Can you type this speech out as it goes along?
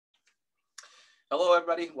Hello,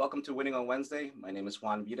 everybody. Welcome to Winning on Wednesday. My name is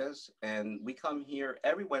Juan Vitas, and we come here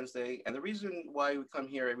every Wednesday. And the reason why we come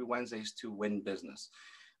here every Wednesday is to win business.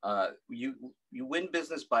 You win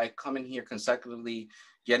business by coming here consecutively,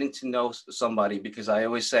 getting to know somebody. Because I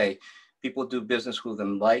always say, people do business who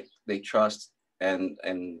them like, they trust, and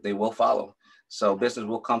they will follow. So business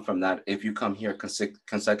will come from that if you come here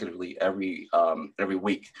consecutively every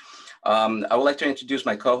week. I would like to introduce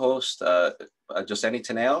my co-host, Joseni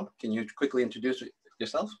Teneo. Can you quickly introduce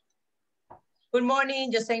yourself? Good morning,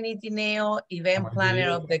 Joseni Tineo, event planner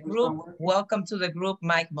of the group. Welcome to the group,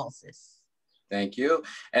 Mike Moses. Thank you.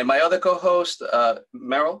 And my other co-host,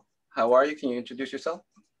 Meryl, how are you? Can you introduce yourself?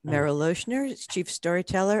 Meryl Lochner is chief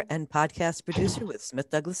storyteller and podcast producer with Smith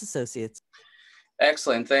Douglas Associates.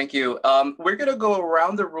 Excellent, thank you. We're gonna go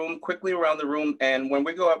quickly around the room, and when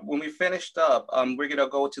we finished up, we're gonna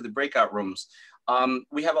go to the breakout rooms.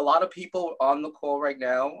 We have a lot of people on the call right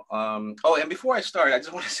now. Oh, and before I start, I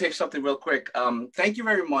just want to say something real quick. Thank you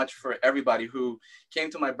very much for everybody who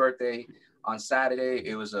came to my birthday on Saturday.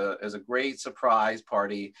 It was a great surprise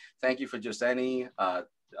party. Thank you for Joseni,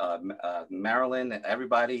 Marilyn, and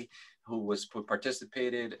everybody who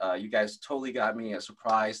participated. You guys totally got me a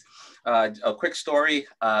surprise. A quick story,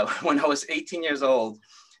 when I was 18 years old,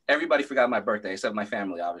 everybody forgot my birthday, except my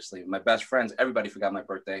family, obviously. My best friends, everybody forgot my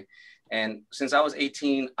birthday. And since I was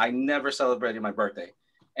 18, I never celebrated my birthday.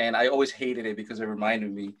 And I always hated it because it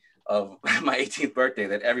reminded me of my 18th birthday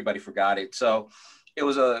that everybody forgot it. So it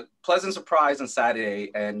was a pleasant surprise on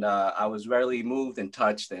Saturday, and I was really moved and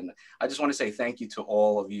touched. And I just want to say thank you to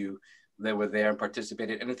all of you that were there and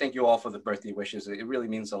participated. And thank you all for the birthday wishes. It really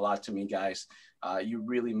means a lot to me, guys. You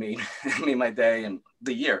really made my day and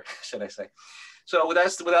the year, should I say. So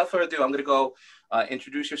without further ado, I'm gonna go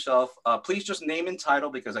introduce yourself. Please just name and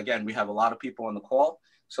title, because again, we have a lot of people on the call.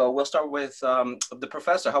 So we'll start with the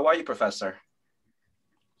professor. How are you, professor?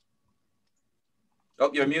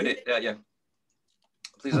 Oh, you're muted. Yeah.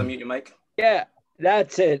 Please unmute your mic. Yeah,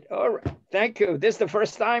 that's it. All right. Thank you. This is the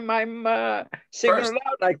first time I'm singing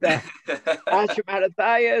aloud like that. Asher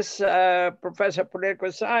Matathias, professor of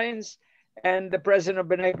political science, and the president of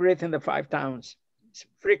B'nai B'rith in the 5 towns. It's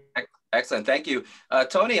freak. Excellent. Thank you.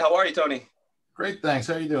 Tony, how are you, Tony? Great, thanks.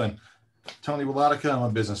 How are you doing? Tony Wolotica, I'm a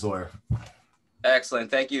business lawyer.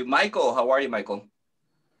 Excellent. Thank you. Michael, how are you, Michael?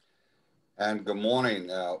 And good morning.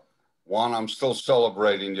 Juan, I'm still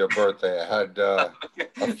celebrating your birthday. I had a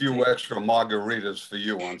few extra margaritas for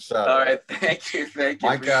you on Saturday. All right. Thank you. Thank you.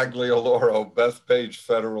 Mike Aglioloro, Bethpage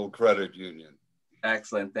Federal Credit Union.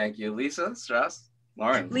 Excellent. Thank you. Lisa Strauss?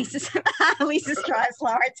 Lauren. Lisa Strauss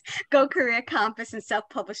Lawrence, Go Career Compass and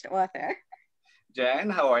self-published author. Jan,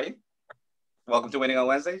 how are you? Welcome to Winning on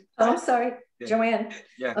Wednesday. Oh, I'm sorry, Yeah. Joanne.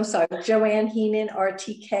 Yeah. I'm sorry, Joanne Heenan,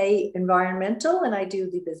 RTK Environmental, and I do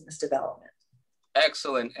the business development.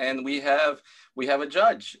 Excellent. And we have a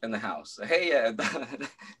judge in the house. Hey,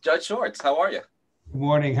 Judge Schwartz, how are you? Good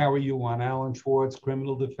morning. How are you? Juan Alan Schwartz,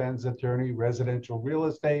 criminal defense attorney, residential real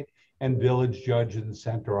estate, and village judge in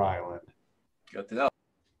Center Island. Good to know.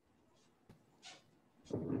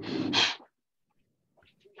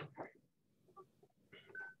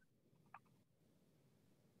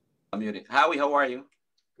 I'm muted. Howie, how are you?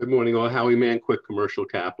 Good morning, all. Howie Mann, Quick Commercial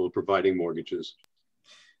Capital, providing mortgages.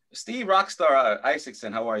 Steve Rockstar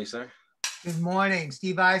Isaacson, how are you, sir? Good morning,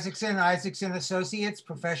 Steve Isaacson, Isaacson Associates,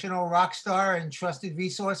 professional rock star and trusted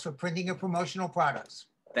resource for printing and promotional products.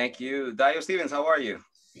 Thank you. Dio Stevens, how are you?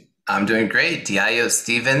 I'm doing great. Dio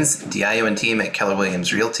Stevens, Dio and team at Keller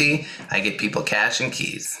Williams Realty. I get people cash and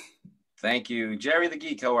keys. Thank you. Jerry the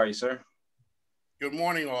Geek, how are you, sir? Good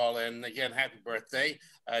morning, all, and again, happy birthday.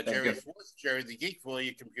 Jerry Schwartz, Jerry the Geek, for all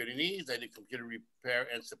your computer needs. I do computer repair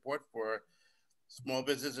and support for small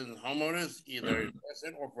businesses and homeowners, either in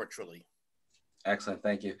person or virtually. Excellent,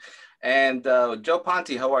 thank you. And Joe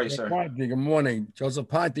Ponte, how are you, sir? Ponte, good morning. Joseph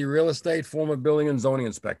Ponte, real estate, former building and zoning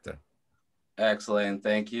inspector. Excellent,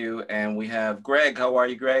 thank you. And we have Greg. How are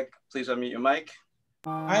you, Greg? Please unmute your mic.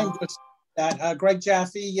 I'm just that. Greg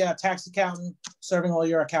Jaffe, tax accountant, serving all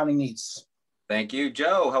your accounting needs. Thank you.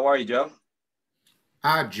 Joe, how are you, Joe?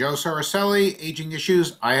 Joe Saracelli, aging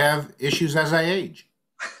issues. I have issues as I age.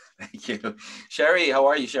 Thank you. Sherry, how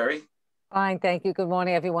are you, Sherry? Fine, thank you. Good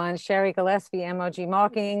morning, everyone. Sherry Gillespie, MOG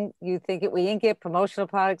Marketing. You Think It, We Ink It, promotional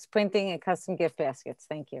products, printing, and custom gift baskets.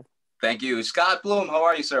 Thank you. Thank you. Scott Bloom, how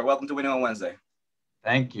are you, sir? Welcome to Winning on Wednesday.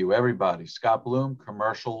 Thank you, everybody. Scott Bloom,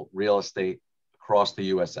 commercial real estate across the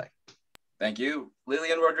USA. Thank you.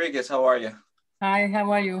 Lillian Rodriguez, how are you? Hi, how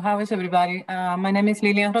are you? How is everybody? My name is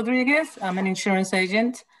Lilian Rodriguez. I'm an insurance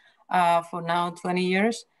agent for now 20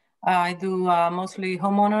 years. I do mostly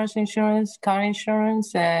homeowners insurance, car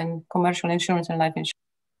insurance, and commercial insurance and life insurance.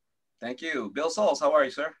 Thank you. Bill Souls, how are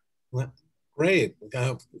you, sir? Great.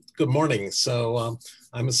 Good morning. So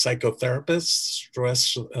I'm a psychotherapist,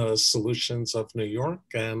 Stress Solutions of New York,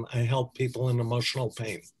 and I help people in emotional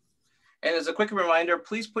pain. And as a quick reminder,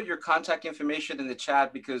 please put your contact information in the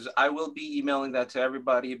chat because I will be emailing that to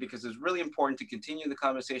everybody because it's really important to continue the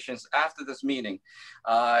conversations after this meeting.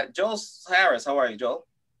 Joel Harris, how are you, Joel?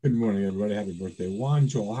 Good morning, everybody. Happy birthday, Juan.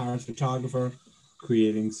 Joel Harris, photographer,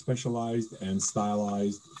 creating specialized and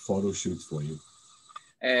stylized photo shoots for you.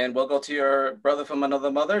 And we'll go to your brother from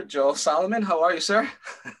another mother, Joel Solomon. How are you, sir?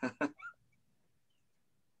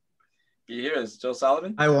 You hear us, Joel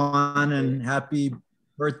Solomon? Hi, Juan, and happy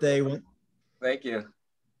birthday. Thank you.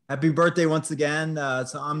 Happy birthday once again.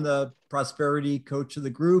 So I'm the prosperity coach of the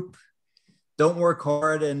group. Don't work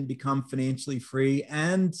hard and become financially free,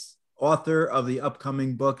 and author of the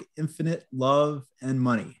upcoming book, Infinite Love and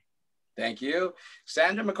Money. Thank you.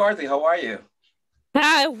 Sandra McCarthy, how are you?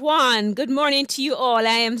 Hi, Juan. Good morning to you all.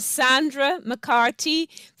 I am Sandra McCarthy,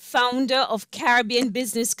 founder of Caribbean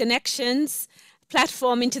Business Connections,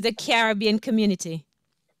 platform into the Caribbean community.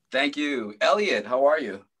 Thank you. Elliot, how are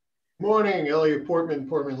you? Morning, Elliot Portman,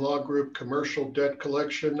 Portman Law Group, commercial debt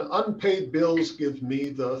collection. Unpaid bills give me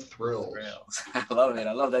the thrills. I love it.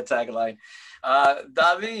 I love that tagline.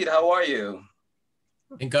 David, how are you?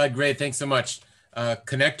 Thank God, great. Thanks so much.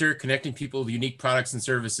 Connector, connecting people with unique products and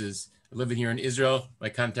services. I live here in Israel. My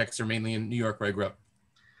contacts are mainly in New York, where I grew up.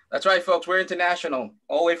 That's right, folks. We're international,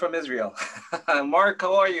 all the way from Israel. Mark,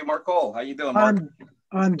 how are you? Mark Cole, how you doing, Mark?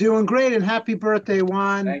 I'm doing great, and happy birthday,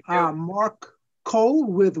 Juan. Mark Cole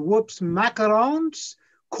with Whoops Macarons,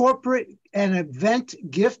 corporate and event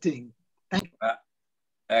gifting. Thank you.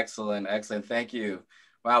 Excellent, excellent. Thank you.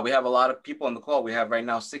 Wow, we have a lot of people on the call. We have right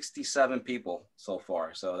now 67 people so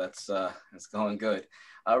far, so that's going good.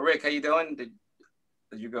 Rick, how you doing? Did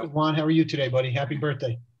you go? Juan, how are you today, buddy? Happy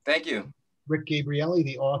birthday. Thank you. Rick Gabrielli,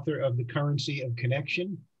 the author of The Currency of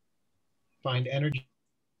Connection. Find energy.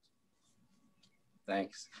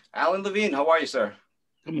 Thanks. Alan Levine, how are you, sir?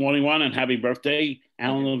 Good morning, Juan, and happy birthday.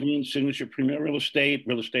 Alan Levine, Signature Premier Real Estate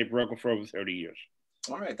broker for over 30 years.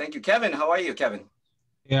 All right, thank you. Kevin, how are you, Kevin?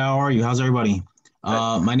 Yeah, how are you? How's everybody?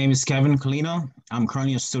 My name is Kevin Colino. I'm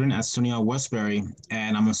currently a student at SUNY Westbury,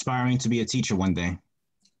 and I'm aspiring to be a teacher one day.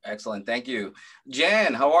 Excellent, thank you.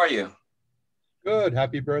 Jan, how are you? Good.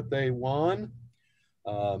 Happy birthday, Juan.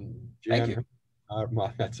 Thank you.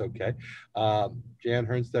 That's okay. Jan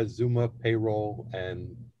Hernstead, Zuma, Payroll,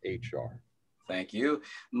 and HR. Thank you.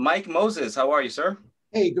 Mike Moses, how are you, sir?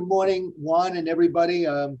 Hey, good morning, Juan and everybody.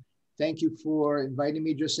 Thank you for inviting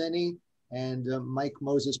me, Jaseni. And Mike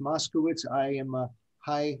Moses Moskowitz. I am a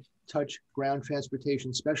high-touch ground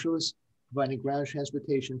transportation specialist, providing ground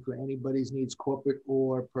transportation for anybody's needs, corporate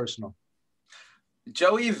or personal.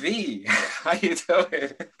 Joey V, how you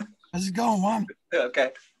doing? How's it going, Juan?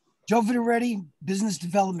 Okay. Joe Viteretti, Business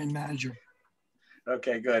Development Manager.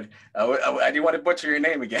 Okay, good. I didn't want to butcher your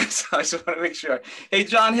name again, so I just want to make sure. Hey,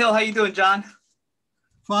 John Hill, how you doing, John?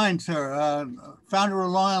 Fine, sir. Founder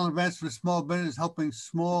of Long Island Events for Small Business, helping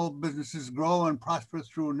small businesses grow and prosper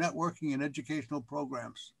through networking and educational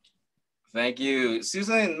programs. Thank you.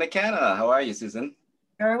 Susan McKenna, how are you, Susan?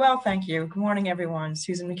 Very well, thank you. Good morning, everyone.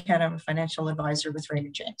 Susan McKenna, I'm a financial advisor with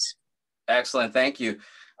Raymond James. Excellent, thank you.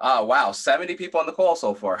 Wow, 70 people on the call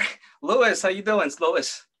so far. Lewis, how you doing,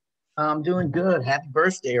 Lewis? I'm doing good. Happy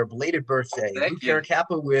birthday or belated birthday. Thank you. Luke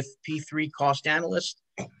Kappa with P3 Cost Analyst.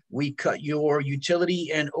 We cut your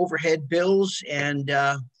utility and overhead bills, and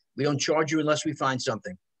we don't charge you unless we find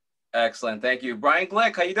something. Excellent, thank you. Brian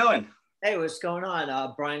Glick, how you doing? Hey, what's going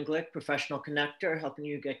on? Brian Glick, professional connector, helping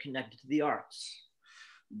you get connected to the arts.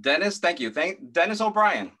 Dennis, thank you. Dennis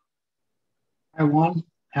O'Brien. Hi, Juan.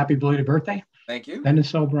 Happy belated birthday. Thank you.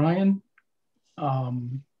 Dennis O'Brien,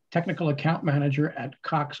 technical account manager at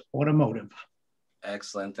Cox Automotive.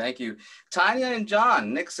 Excellent, thank you. Tanya and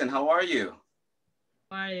John Nixon, how are you?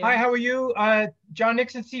 Hi, how are you? John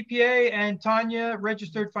Nixon, CPA, and Tanya,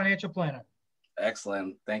 registered financial planner.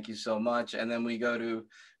 Excellent, thank you so much. And then we go to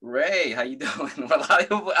Ray, how you doing? I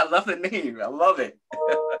love the name, I love it.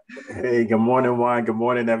 Hey, good morning, Juan. Good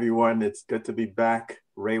morning, everyone. It's good to be back.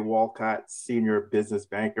 Ray Walcott, Senior Business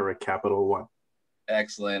Banker at Capital One.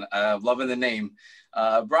 Excellent, loving the name.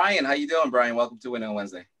 Brian, how you doing, Brian? Welcome to Winning on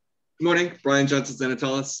Wednesday. Good morning, Brian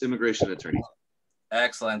Johnson-Zanatalis, immigration attorney.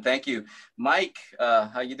 Excellent, thank you. Mike,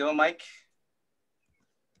 how you doing, Mike?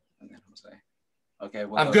 Okay,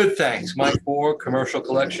 I'm good, thanks. Mike Moore, commercial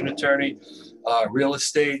collection attorney, real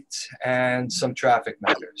estate, and some traffic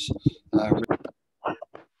matters.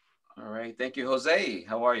 All right, thank you. Jose,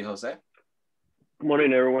 how are you, Jose? Good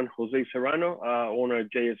morning, everyone. Jose Serrano, owner of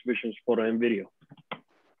JS Visions Photo and Video.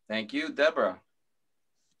 Thank you. Deborah.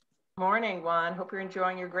 Morning, Juan. Hope you're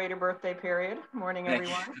enjoying your greater birthday period. Morning,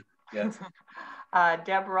 everyone. Yes.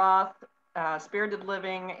 Deb Roth, Spirited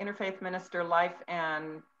Living, Interfaith Minister, Life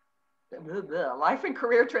and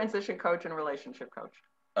Career Transition Coach and Relationship Coach.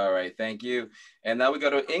 All right, thank you. And now we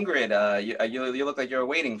go to Ingrid. You look like you're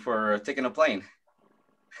waiting for taking a plane.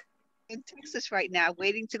 In Texas right now,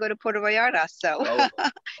 waiting to go to Puerto Vallarta. So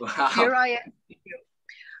wow. Here I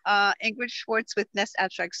am. Ingrid Schwartz with Nest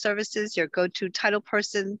Abstract Services, your go-to title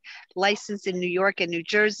person, licensed in New York and New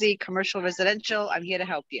Jersey, commercial, residential. I'm here to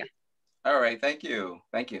help you. All right, thank you.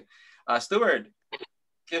 Thank you. Stuart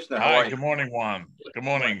Kitchener, how are Hi, you? good morning, Juan. Good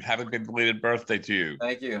morning. Have a good belated birthday to you.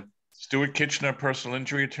 Thank you. Stuart Kitchener, personal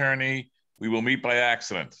injury attorney. We will meet by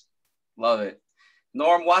accident. Love it.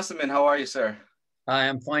 Norm Wasserman, how are you, sir? I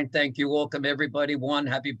am fine, thank you. Welcome everybody. Juan,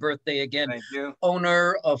 happy birthday again. Thank you.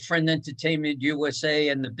 Owner of Friend Entertainment USA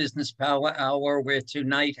and the Business Power Hour, where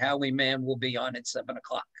tonight Howie Mann will be on at 7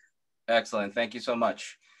 o'clock. Excellent, thank you so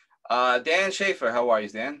much. Dan Schaefer, how are you,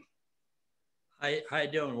 Dan? Hi, how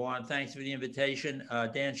you doing, Juan? Thanks for the invitation.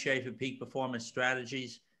 Dan Schaefer, Peak Performance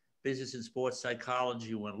Strategies, Business and Sports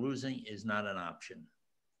Psychology. When losing is not an option.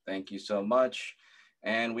 Thank you so much.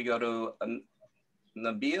 And we go to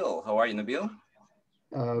Nabil. How are you, Nabil?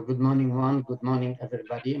 Good morning, Juan. Good morning,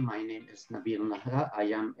 everybody. My name is Nabil Nahra. I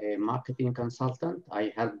am a marketing consultant.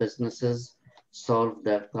 I help businesses solve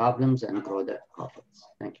their problems and grow their profits.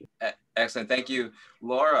 Thank you. Excellent. Thank you.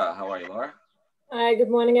 Laura, how are you, Laura? Hi, good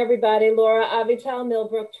morning, everybody. Laura Avital,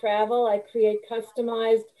 Millbrook Travel. I create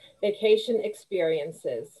customized vacation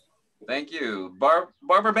experiences. Thank you.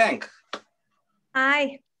 Barbara Bank.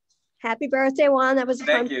 Hi. Happy birthday, Juan. That was a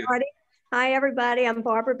fun Thank you. party. Hi, everybody. I'm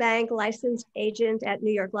Barbara Bank, licensed agent at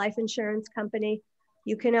New York Life Insurance Company.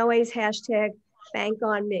 You can always hashtag bank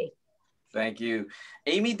on me. Thank you.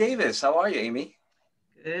 Amy Davis, how are you, Amy?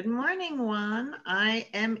 Good morning, Juan. I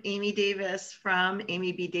am Amy Davis from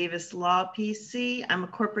Amy B. Davis Law PC. I'm a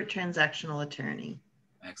corporate transactional attorney.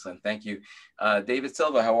 Excellent. Thank you. David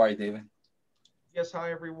Silva, how are you, David? Yes,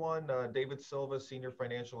 hi, everyone. David Silva, Senior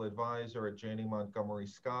Financial Advisor at Janney Montgomery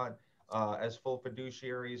Scott. As full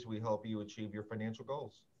fiduciaries, we help you achieve your financial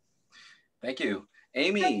goals. Thank you.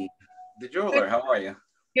 Amy, the jeweler, how are you?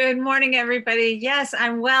 Good morning, everybody. Yes,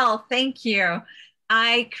 I'm well, thank you.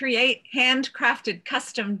 I create handcrafted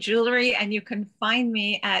custom jewelry, and you can find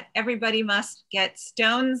me at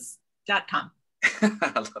everybodymustgetstones.com.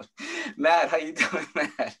 Matt, how you doing,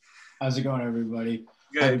 Matt? How's it going, everybody?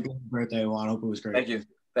 Good. Happy birthday, Juan. Hope it was great. Thank you.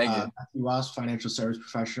 Thank you. Matthew Ross, financial service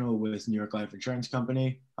professional with New York Life Insurance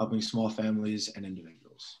Company, helping small families and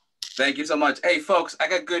individuals. Thank you so much. Hey, folks, I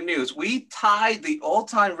got good news. We tied the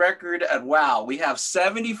all-time record at WOW. We have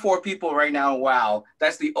 74 people right now in WOW.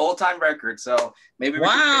 That's the all-time record. So maybe we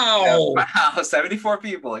wow, 74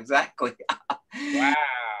 people, exactly. Wow.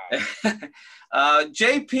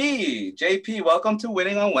 JP, welcome to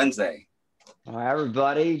Winning on Wednesday. Hi,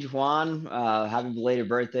 everybody. Juan, happy belated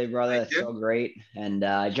birthday, brother. That's so great. And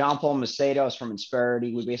John Paul Macedo from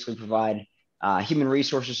Insperity. We basically provide human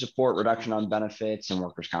resources support, reduction on benefits, and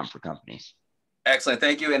workers' comp for companies. Excellent.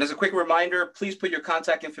 Thank you. And as a quick reminder, please put your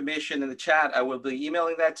contact information in the chat. I will be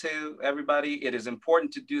emailing that to everybody. It is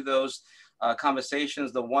important to do those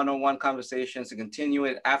conversations, the one-on-one conversations, to continue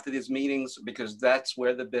it after these meetings, because that's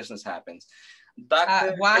where the business happens.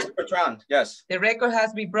 Dr. Patron, yes. The record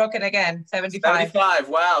has been broken again, 75. 75,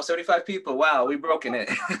 wow, 75 people, wow, we've broken it.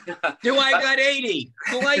 Do I got 80?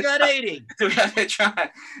 Do I got 80?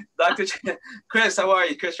 Dr. Chris, how are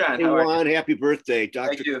you? Chris Tran, Hey, how are Juan, you? happy birthday.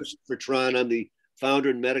 Dr. Christopher Tran, I'm the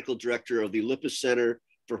founder and medical director of the Olympus Center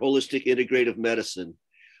for Holistic Integrative Medicine.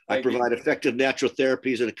 I provide effective natural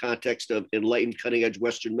therapies in the context of enlightened cutting-edge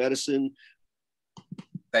Western medicine.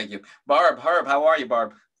 Thank you. Barb, how are you,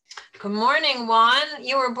 Barb? Good morning, Juan.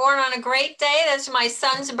 You were born on a great day. That's my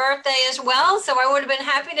son's birthday as well. So I would have been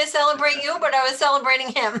happy to celebrate you, but I was celebrating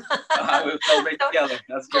him. We'll celebrate together.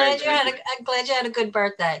 That's great. I'm glad you had a good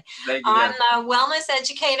birthday. Thank you. I'm a wellness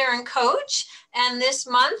educator and coach. And this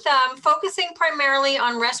month, I'm focusing primarily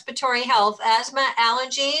on respiratory health, asthma,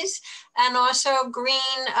 allergies, and also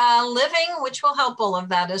green living, which will help all of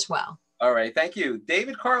that as well. All right. Thank you.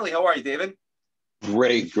 David Carley, how are you, David?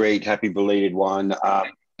 Great. Happy belated one.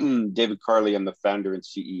 David Carley, I'm the founder and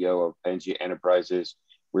CEO of Pangea Enterprises.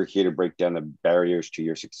 We're here to break down the barriers to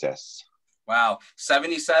your success. Wow,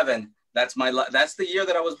 77. That's the year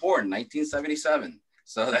that I was born, 1977.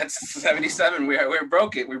 So that's 77. We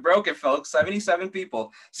broke it. We broke it, folks. 77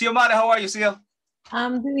 people. Siomada, how are you, Sia?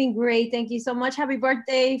 I'm doing great. Thank you so much. Happy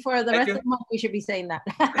birthday for the rest of the month. We should be saying that.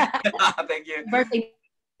 Thank you. Birthday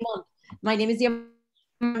month. My name is Diana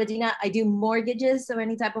Medina. I do mortgages, so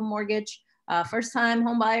any type of mortgage. First time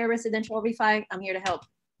home buyer, residential refi. I'm here to help.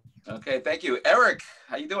 Okay, thank you. Eric,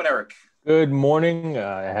 how you doing, Eric? Good morning.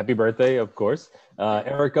 Happy birthday, of course.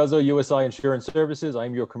 Eric Guzzo, USI Insurance Services.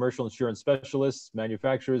 I'm your commercial insurance specialist,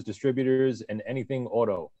 manufacturers, distributors, and anything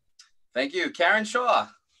auto. Thank you. Karen Shaw.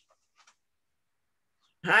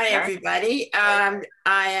 Hi, everybody. I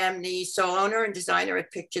am the sole owner and designer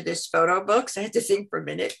at Picture This Photo Books. I had to think for a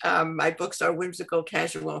minute. My books are whimsical,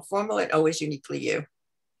 casual, and formal, and always uniquely you.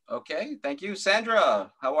 Okay, thank you.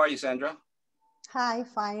 Sandra, how are you, Sandra? Hi,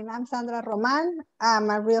 fine. I'm Sandra Roman. I'm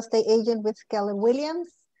a real estate agent with Keller Williams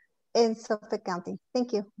in Suffolk County.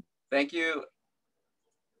 Thank you. Thank you.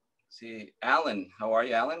 Let's see, Alan, how are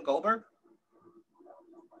you, Alan Goldberg?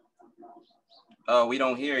 Oh, we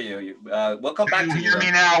don't hear you. We'll come back to you. Can you hear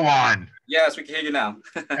me now, Juan? Yes, we can hear you now.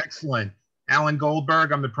 Excellent. Alan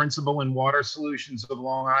Goldberg, I'm the principal in Water Solutions of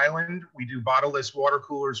Long Island. We do bottleless water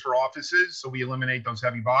coolers for offices, so we eliminate those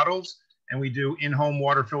heavy bottles. And we do in-home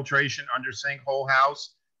water filtration, under sink, whole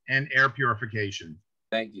house, and air purification.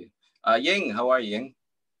 Thank you. Ying, how are you, Ying?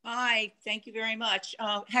 Hi, thank you very much.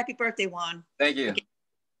 Happy birthday, Juan. Thank you.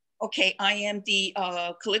 Okay, I am the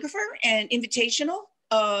calligrapher and invitational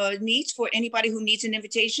needs for anybody who needs an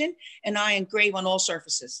invitation, and I engrave on all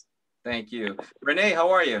surfaces. Thank you. Renee, how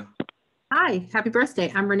are you? Hi, happy birthday.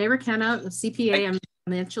 I'm Renee Raquena, a CPA. I'm a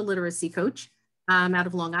financial literacy coach. I'm out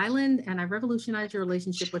of Long Island, and I revolutionized your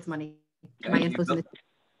relationship with money. My info's in the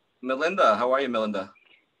Melinda, how are you, Melinda?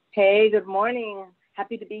 Hey, good morning.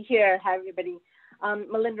 Happy to be here. Hi, everybody.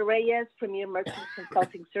 Melinda Reyes, Premier Merchant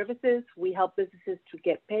Consulting Services. We help businesses to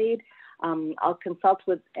get paid. I'll consult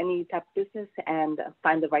with any type of business and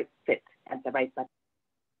find the right fit at the right budget.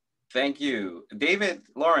 Thank you. David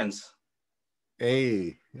Lawrence.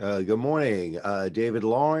 Hey, good morning. David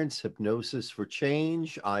Lawrence, Hypnosis for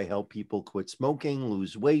Change. I help people quit smoking,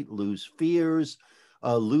 lose weight, lose fears,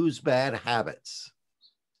 lose bad habits.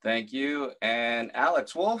 Thank you. And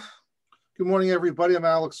Alex Wolf. Good morning, everybody. I'm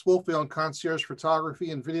Alex Wolf. We own Concierge Photography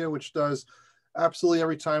and Video, which does absolutely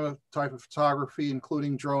every type of photography,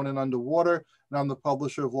 including drone and underwater. And I'm the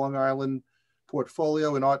publisher of Long Island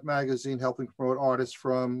Portfolio and Art Magazine, helping promote artists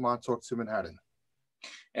from Montauk to Manhattan.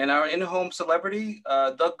 And our in-home celebrity,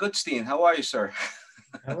 Doug Goodstein. How are you, sir?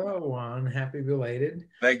 Hello, Juan. Happy belated.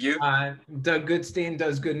 Thank you. Doug Goodstein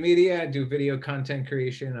does Good Media. I do video content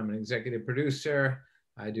creation. I'm an executive producer.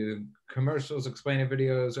 I do commercials, explainer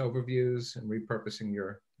videos, overviews, and repurposing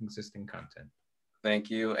your existing content.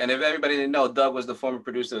 Thank you. And if everybody didn't know, Doug was the former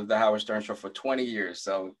producer of The Howard Stern Show for 20 years.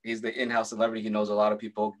 So he's the in-house celebrity. He knows a lot of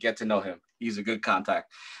people. Get to know him. He's a good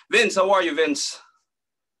contact. Vince, how are you, Vince?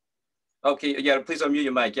 Okay, yeah, please unmute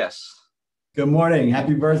your mic. Yes. Good morning.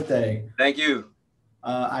 Happy birthday. Thank you.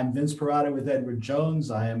 I'm Vince Parada with Edward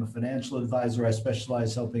Jones. I am a financial advisor. I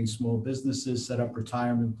specialize helping small businesses set up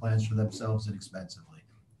retirement plans for themselves inexpensively.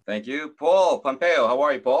 Thank you. Paul Pompeo, how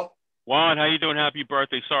are you, Paul? Juan, how you doing? Happy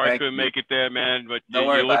birthday. Sorry I couldn't make it there, man. But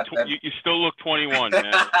you still look 21,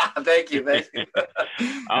 man. Thank you. Thank you.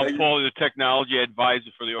 I'm Paul, the technology advisor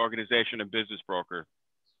for the organization and business broker.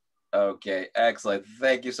 Okay, excellent.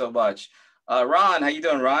 Thank you so much. Ron, how you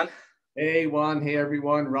doing, Ron? Hey, Juan. Hey,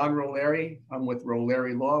 everyone. Ron Roleri. I'm with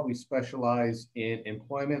Roleri Law. We specialize in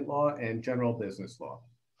employment law and general business law.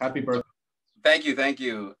 Happy birthday. Thank you. Thank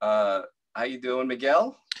you. How you doing,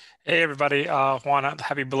 Miguel? Hey, everybody. Juan,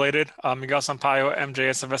 happy belated. Miguel Sampaio,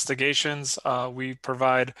 MJS Investigations. We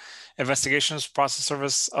provide investigations, process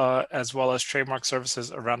service, as well as trademark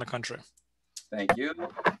services around the country. Thank you.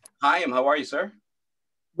 Chaim, how are you, sir?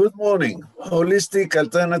 Good morning. Holistic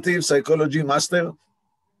Alternative Psychology Master.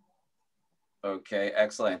 Okay,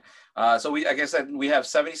 excellent. So like I said, we have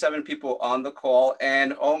 77 people on the call,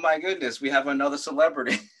 and oh my goodness, we have another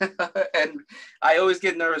celebrity. And I always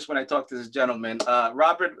get nervous when I talk to this gentleman.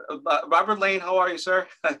 Robert Lane, how are you, sir?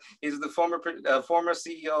 He's the former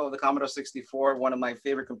CEO of the Commodore 64, one of my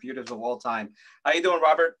favorite computers of all time. How you doing,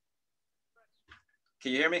 Robert?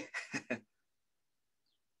 Can you hear me?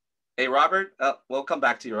 Hey, Robert. We'll come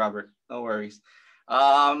back to you, Robert. No worries.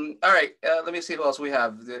 All right, let me see who else we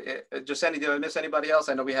have. Josendi, did I miss anybody else?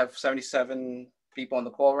 I know we have 77 people on the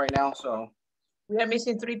call right now, so. We are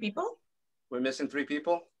missing 3 people? We're missing 3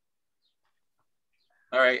 people?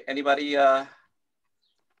 All right, anybody, did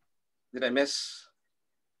I miss?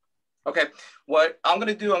 Okay, what I'm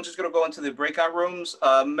gonna do, I'm just gonna go into the breakout rooms.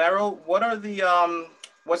 Meryl, what are the,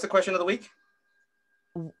 what's the question of the week?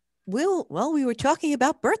 well, we were talking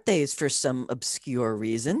about birthdays for some obscure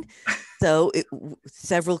reason. So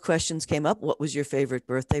several questions came up. What was your favorite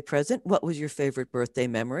birthday present? What was your favorite birthday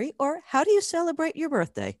memory? Or how do you celebrate your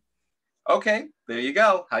birthday? Okay, there you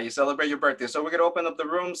go. How you celebrate your birthday. So we're going to open up the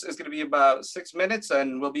rooms. It's going to be about 6 minutes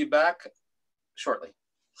and we'll be back shortly.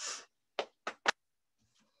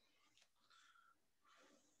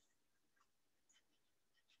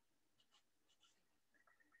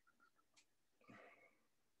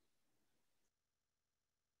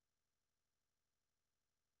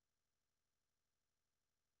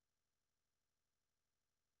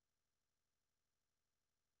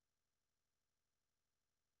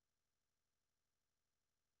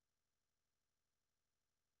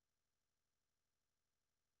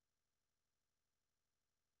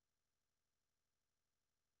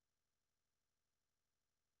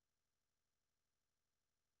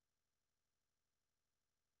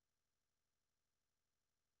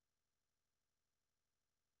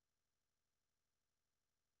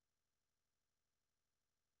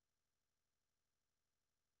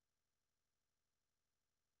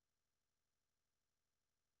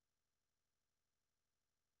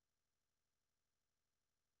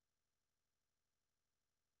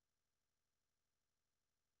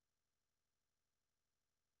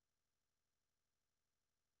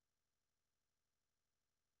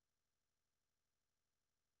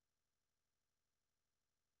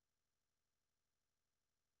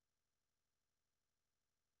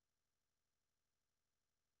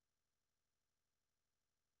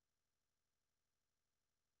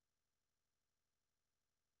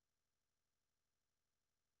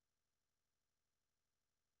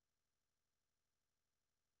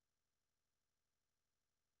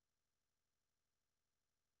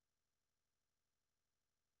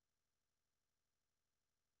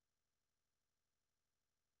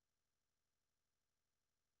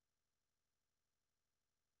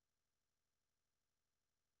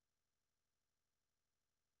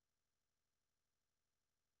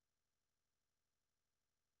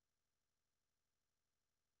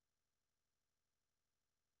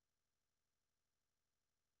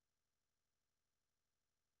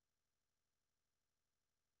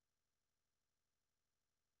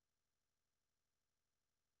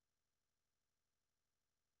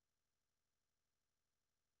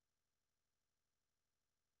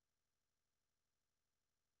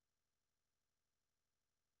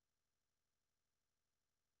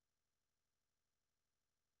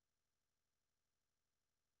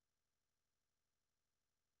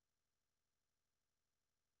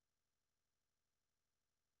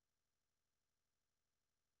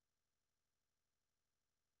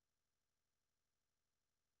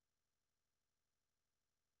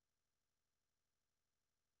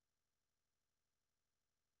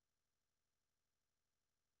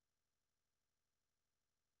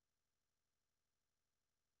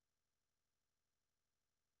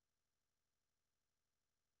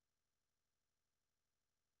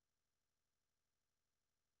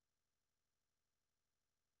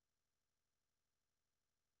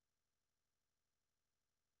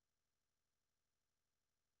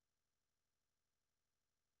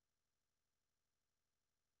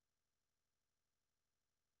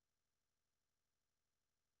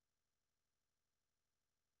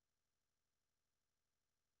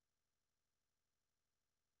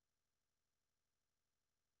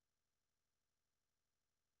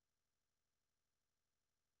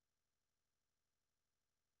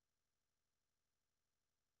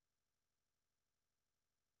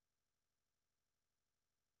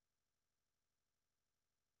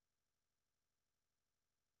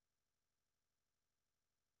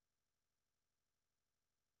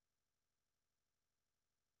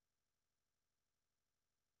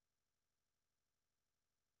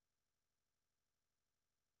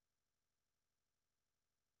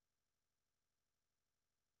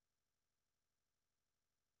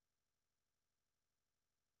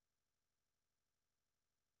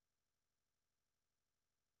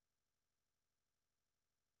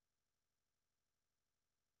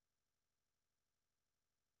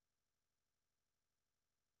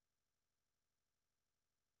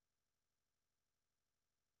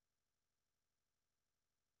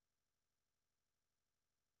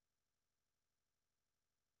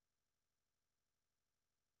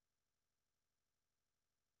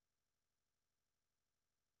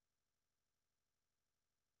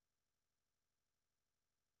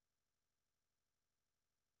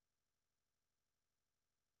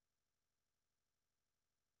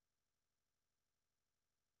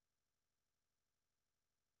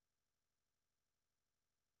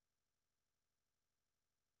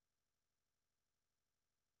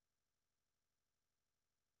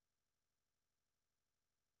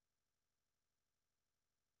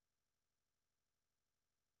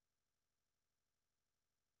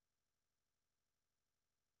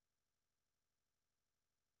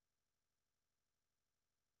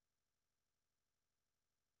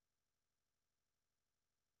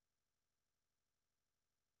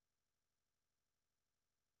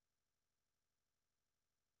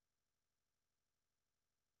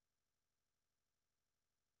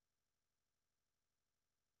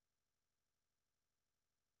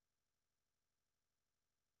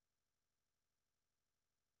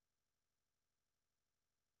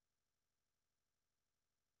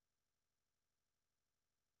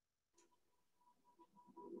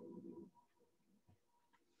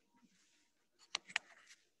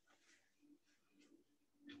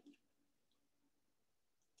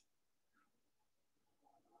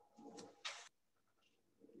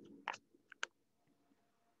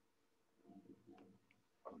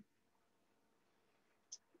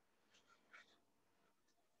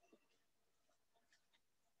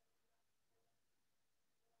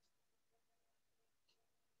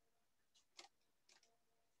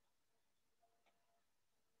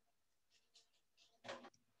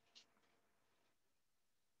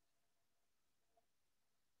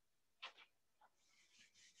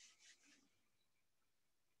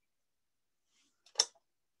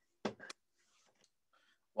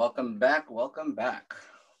 Welcome back. Welcome back.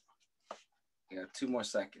 You got 2 more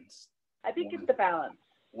seconds. I think it's the balance.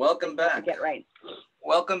 Welcome back. Get right.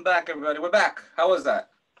 Welcome back, everybody. We're back. How was that?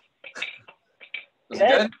 Was it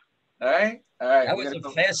good? All right. All right. That was a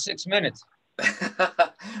fast 6 minutes.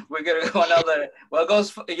 We're gonna go another. Well, it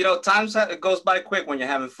goes. You know, it goes by quick when you're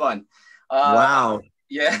having fun. Wow.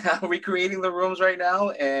 Yeah, recreating the rooms right now,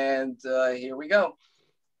 and here we go.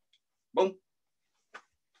 Boom.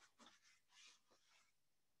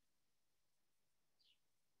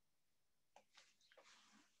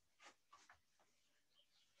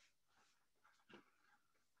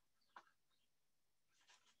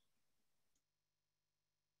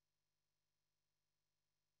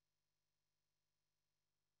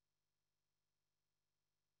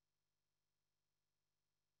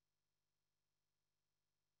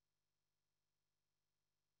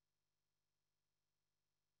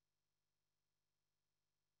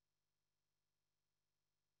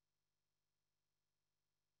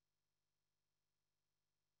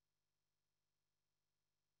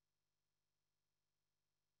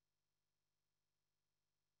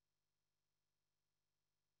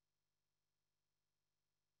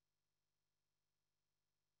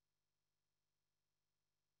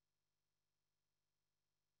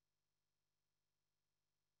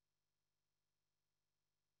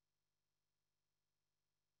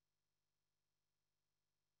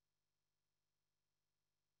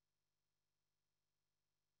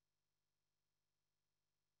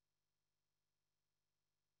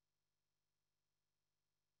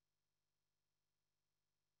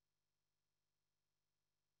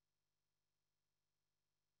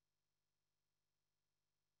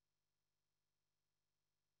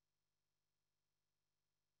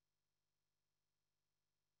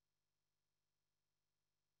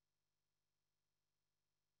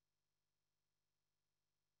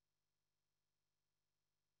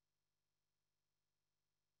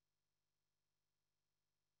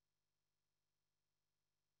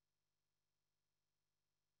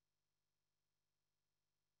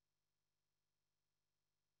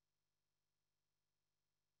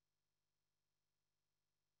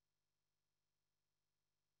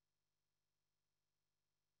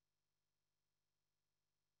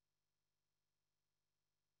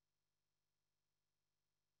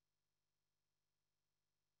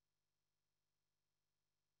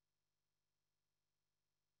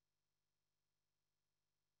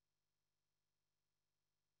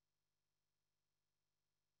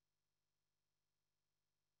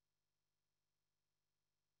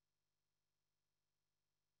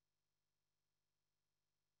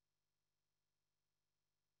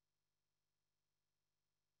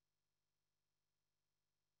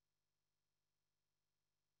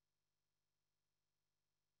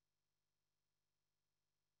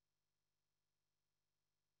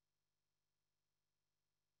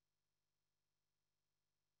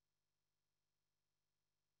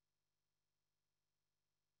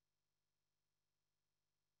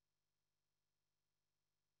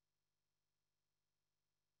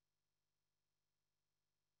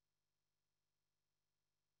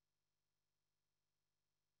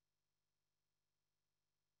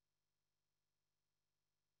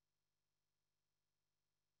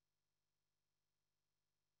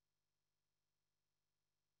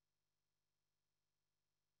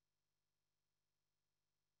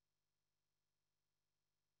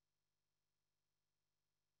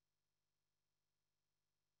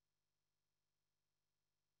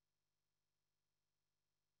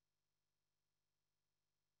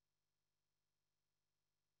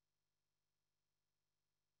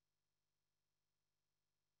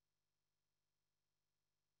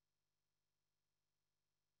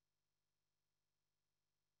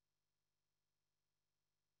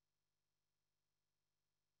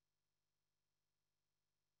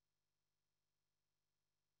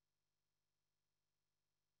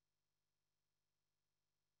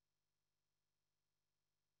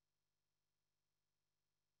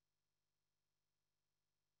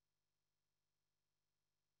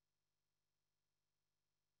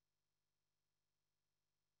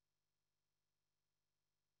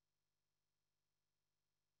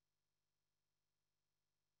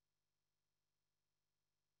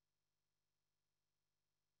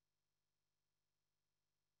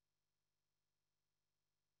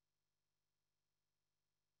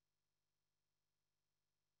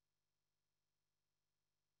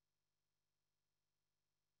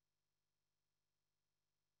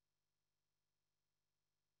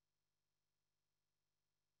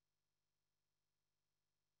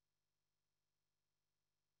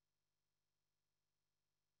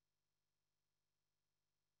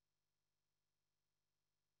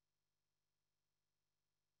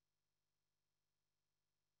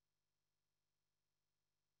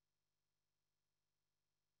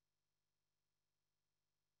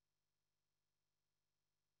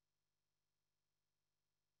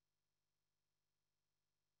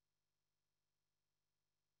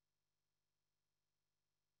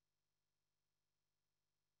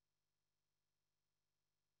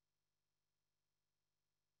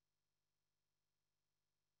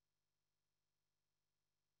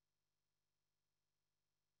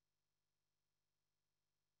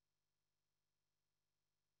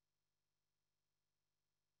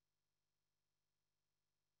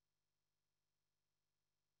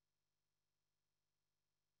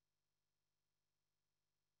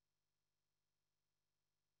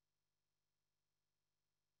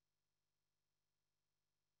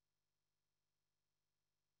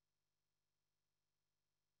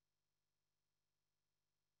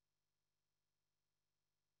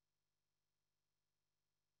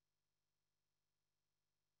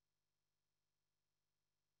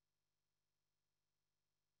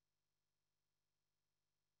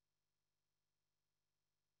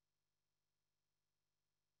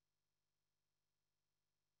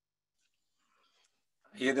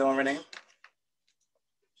 You doing, Renee?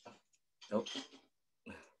 Nope.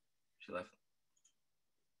 She left.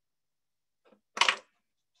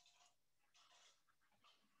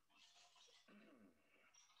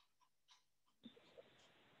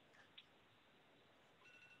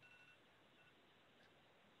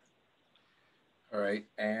 All right,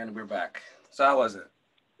 and we're back. So how was it?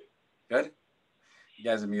 Good? You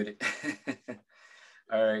guys are muted.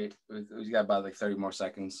 All right, we got about like 30 more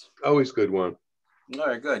seconds. Always good one. All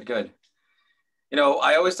right, good, good. You know,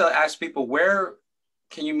 I always ask people, where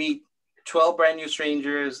can you meet 12 brand new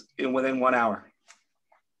strangers within 1 hour?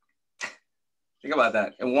 Think about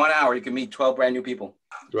that. In 1 hour, you can meet 12 brand new people.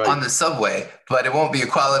 Right. On the subway, but it won't be a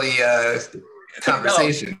quality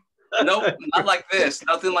conversation. No, not like this.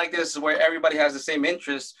 Nothing like this where everybody has the same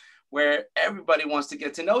interests, where everybody wants to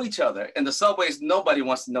get to know each other. In the subways, nobody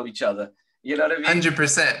wants to know each other. You know what I mean?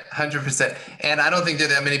 100%, 100%. And I don't think there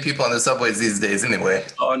are that many people on the subways these days anyway.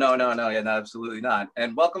 Oh, no, yeah, no, absolutely not.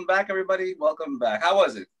 And welcome back, everybody. Welcome back. How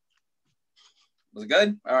was it? Was it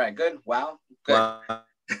good? All right, good. Wow. Good.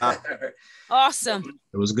 Wow. Awesome.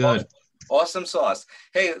 It was good. Awesome sauce.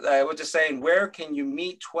 Hey, I was just saying, where can you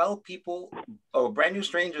meet 12 people, brand new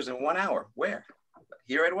strangers in 1 hour? Where?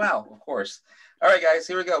 Here at WOW, of course. All right, guys,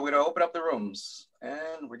 here we go. We're going to open up the rooms.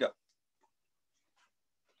 And we go.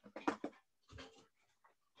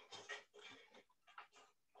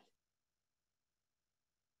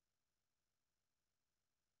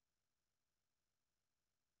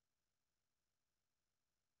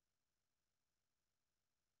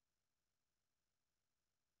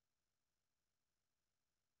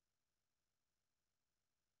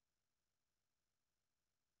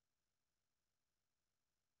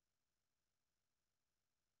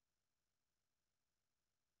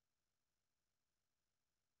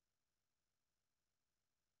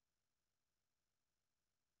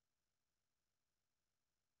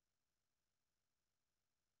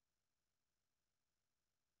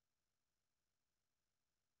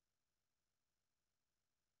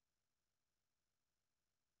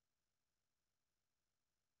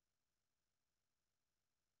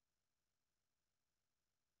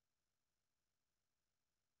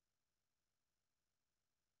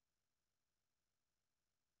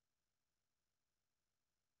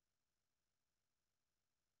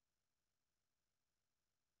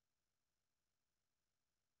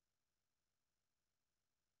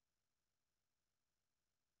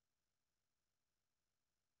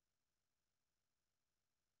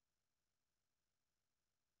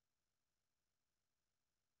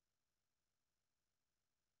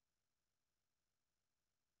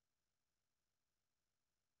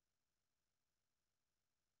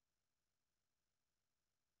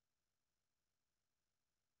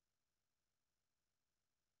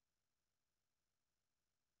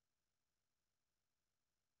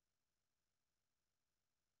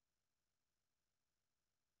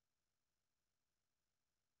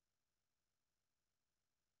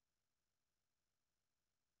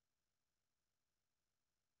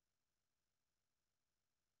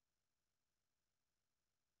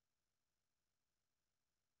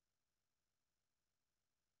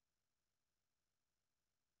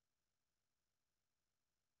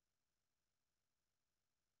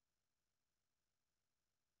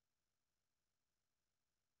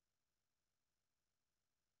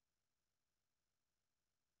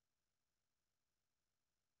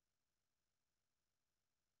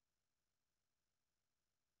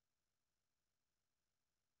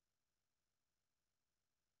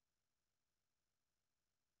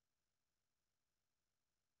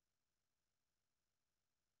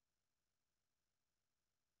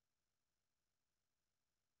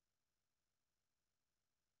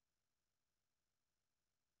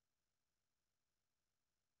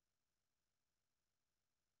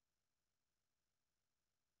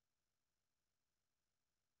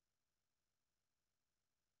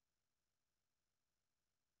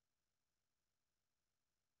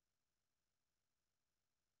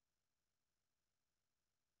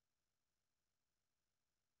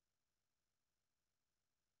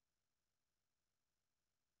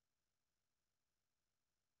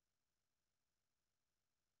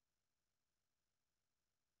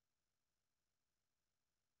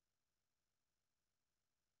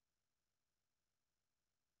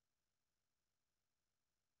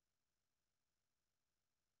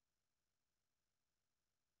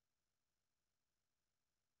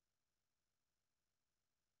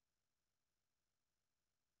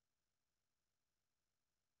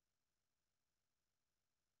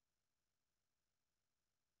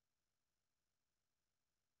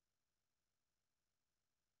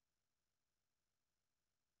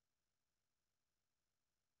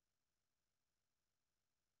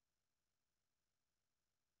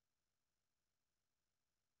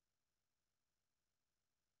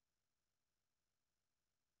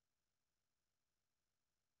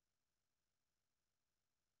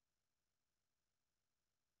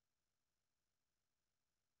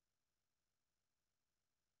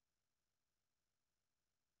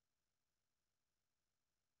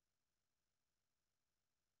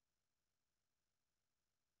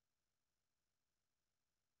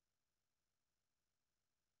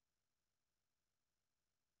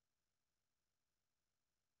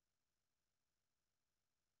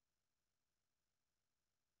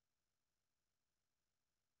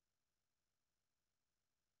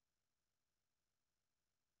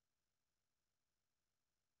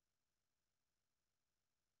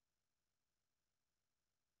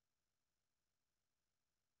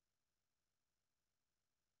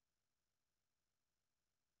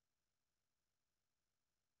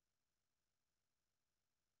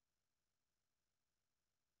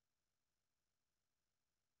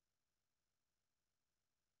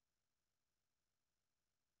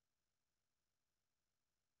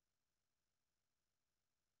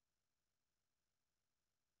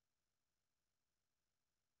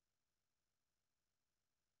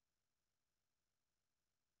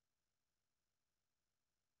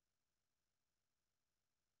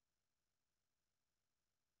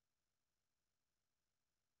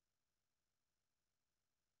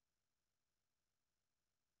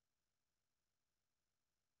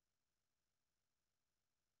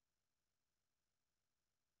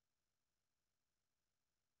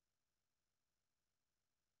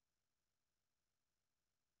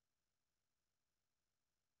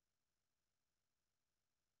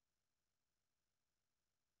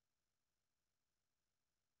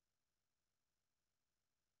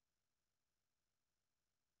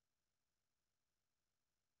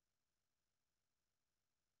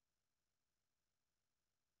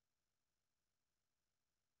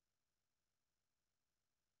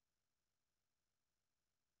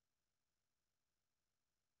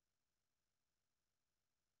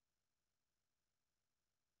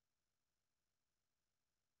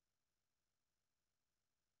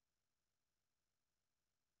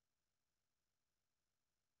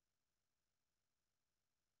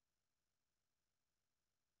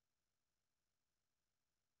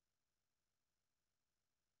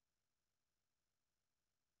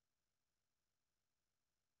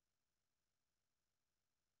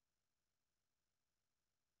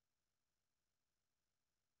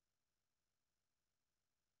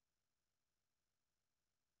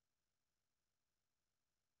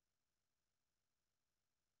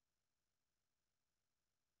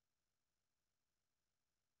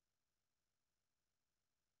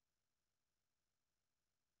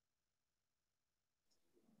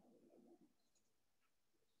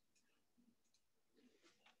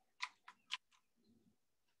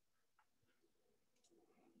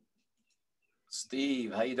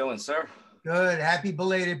 Steve, how you doing, sir? Good. Happy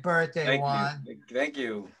belated birthday, Juan. Thank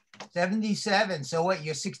you. 77. So what,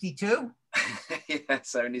 you're 62? Yeah,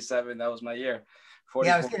 77. That was my year.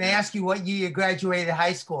 Yeah, I was going to ask you what year you graduated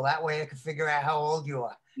high school. That way I could figure out how old you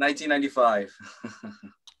are. 1995.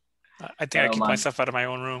 I think I kicked myself out of my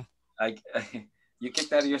own room. You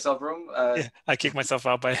kicked out of yourself room? Yeah, I kicked myself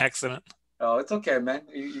out by accident. Oh, it's okay, man.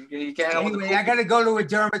 You can't. Anyway, I got to go to a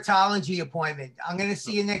dermatology appointment. I'm going to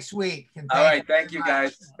see you next week. All right. Thank you,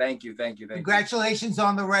 guys. Thank you. Congratulations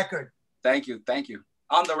on the record. Thank you.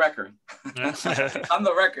 On the record. On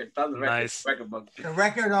the record. Nice. Record book. The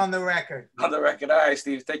record on the record. On the record. All right,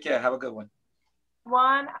 Steve. Take care. Have a good one.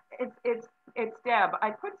 Juan, it's Deb. I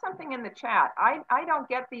put something in the chat. I don't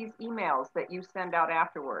get these emails that you send out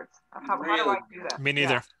afterwards. How do I do that? Me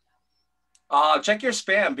neither. Check your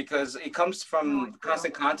spam because it comes from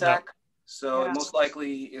Constant Contact. Yep. So most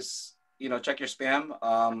likely is, check your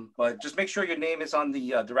spam. But just make sure your name is on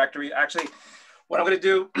the directory. Actually, what I'm going to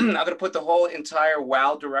do, I'm going to put the whole entire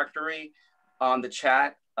WOW directory on the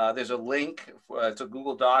chat. There's a link to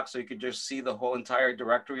Google Docs, so you could just see the whole entire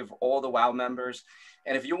directory of all the WOW members.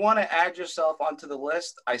 And if you want to add yourself onto the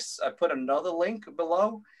list, I put another link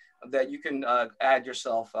below that you can add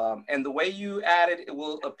yourself. And the way you add it, it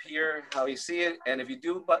will appear how you see it. And if you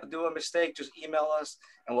do a mistake, just email us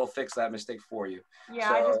and we'll fix that mistake for you. Yeah,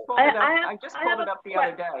 so, I just pulled it up. I just pulled it up the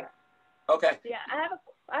other day. Okay. Yeah,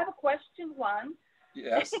 I have a question, Juan.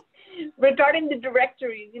 Yes. Regarding the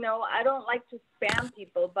directories, I don't like to spam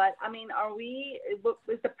people, but I mean,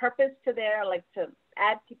 is the purpose to there like to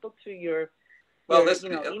add people to your email list?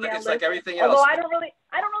 Like everything else. Although I don't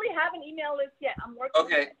really have an email list yet. I'm working.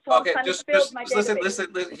 Okay. So Okay. Just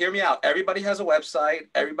listen. Hear me out. Everybody has a website.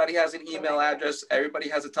 Everybody has an email address. Everybody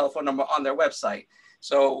has a telephone number on their website.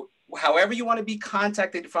 So however you want to be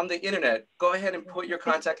contacted from the internet, go ahead and put your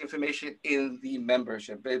contact information in the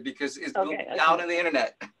membership because it's out on the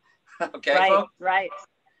internet. Okay. Right.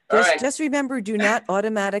 Folks? Right. Just remember, do not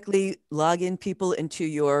automatically log in people into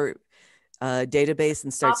your database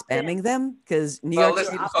and start spamming them because New York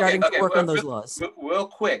State is starting to work on those laws. Real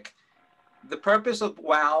quick, the purpose of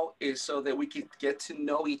WOW is so that we can get to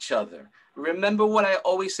know each other. Remember what I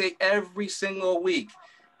always say every single week.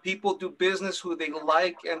 People do business who they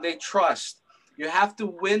like and they trust. You have to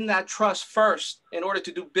win that trust first in order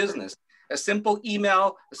to do business. A simple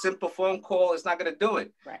email, a simple phone call is not going to do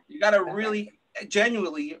it. Right. You got to really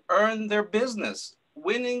genuinely earn their business.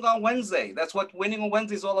 Winning on Wednesday. That's what winning on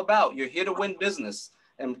Wednesday is all about. You're here to win business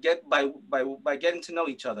and get by getting to know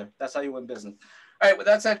each other. That's how you win business. All right. With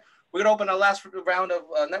that said, we're going to open our last round of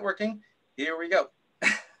networking. Here we go.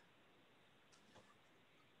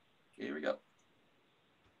 Here we go.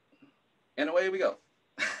 And away we go.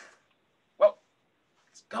 Well,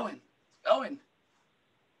 it's going.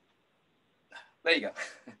 There you go.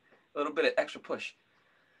 A little bit of extra push.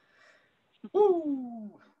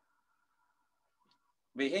 Woo!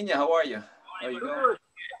 Virginia, how are you? How are you going?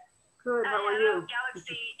 Good. How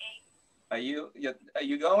are you? Are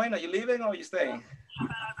you going? Are you leaving or are you staying?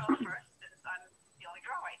 I'll go first since I'm the only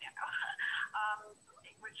girl right now.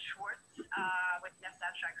 With Schwartz, with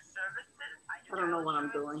NetSabstract Services. I don't know what I'm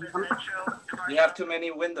doing. You have too many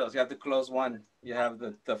windows. You have to close one. You have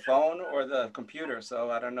the phone or the computer. So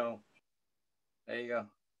I don't know. There you go.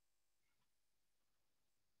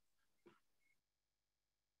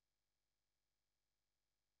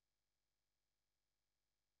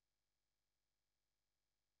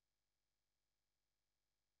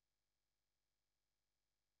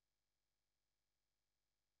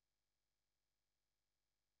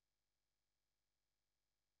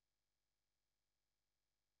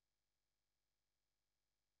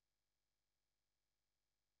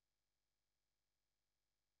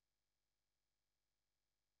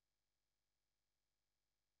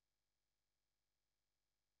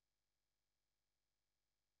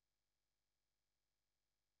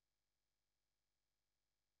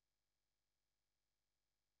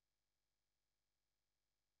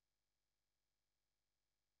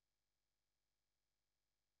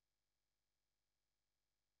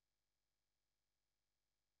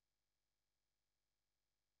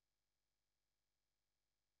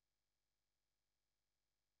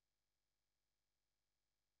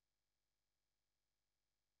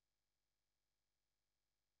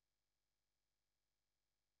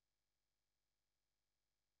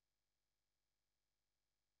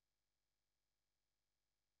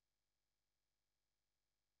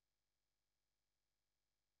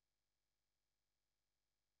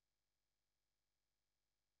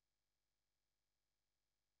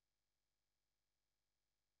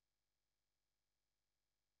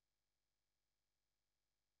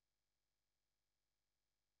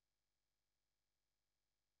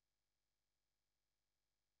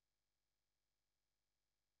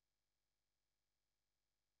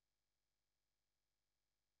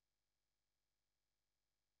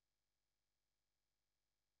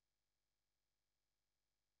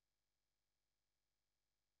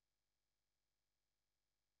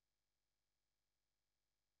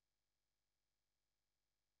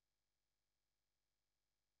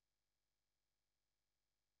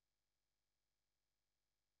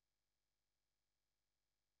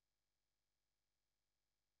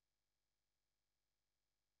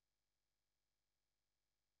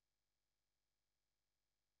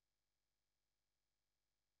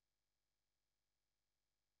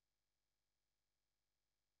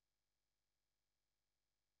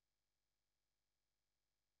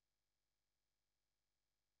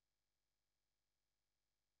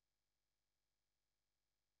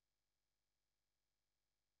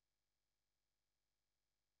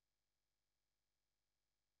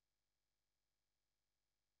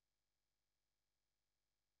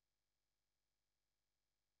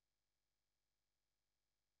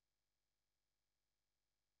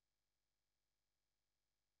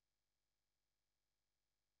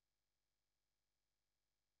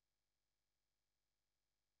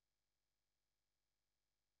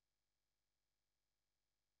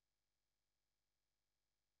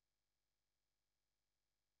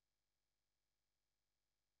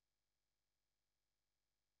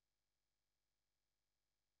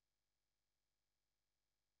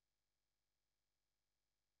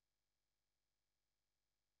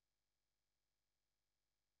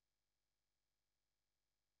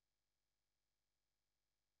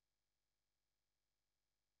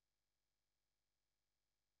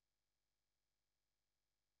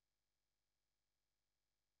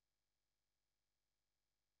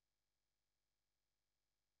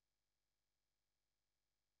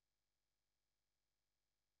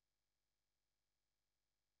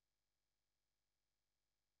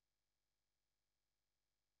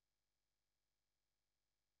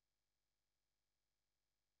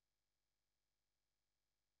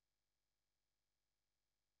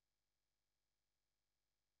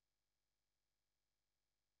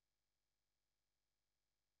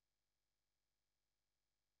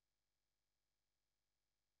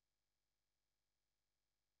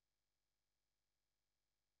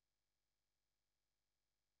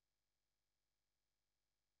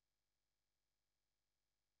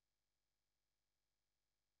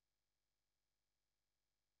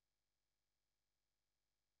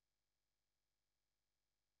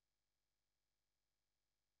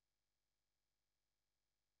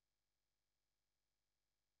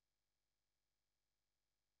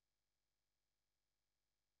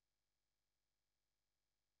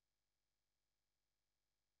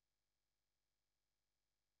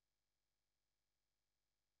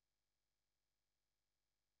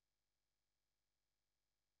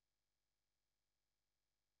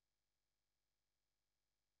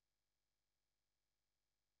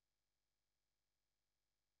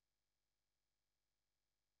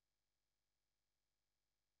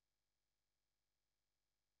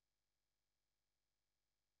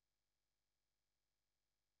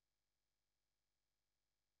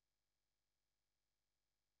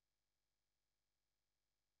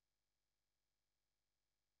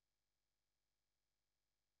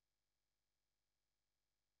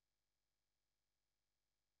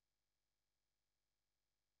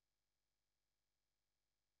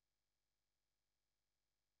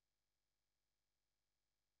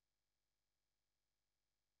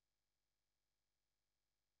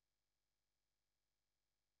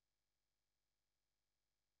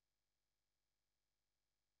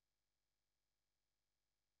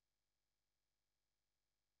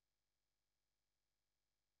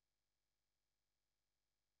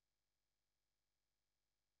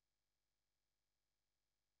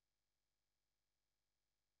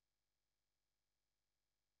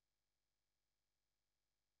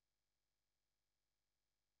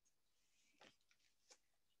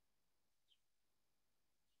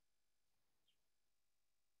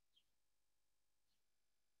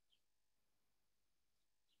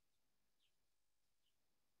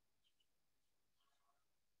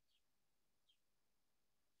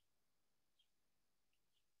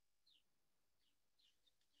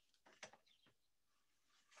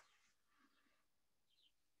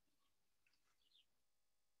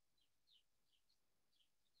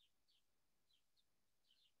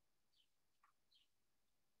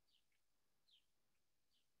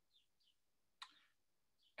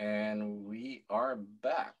 And we are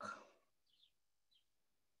back.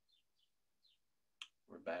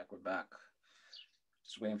 We're back.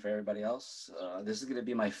 Just waiting for everybody else. This is going to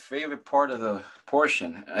be my favorite part of the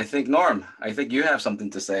portion. I think, Norm, I think you have something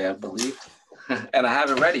to say, I believe. And I have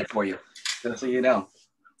it ready for you, just so you know.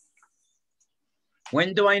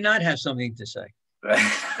 When do I not have something to say?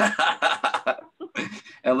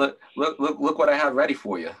 And look what I have ready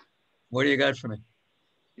for you. What do you got for me?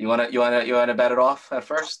 You wanna bat it off at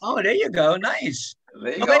first? Oh, there you go. Nice.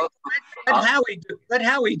 There you go. Let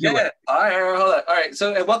Howie do it. All right, hold on. All right,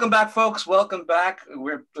 so welcome back, folks. Welcome back.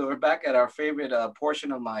 We're back at our favorite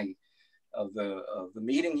portion of the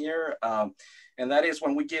meeting here, and that is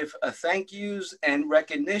when we give thank yous and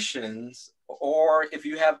recognitions, or if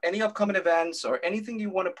you have any upcoming events or anything you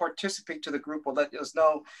want to participate to the group, or let us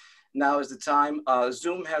know. Now is the time.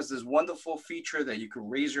 Zoom has this wonderful feature that you can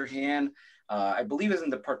raise your hand. I believe it's in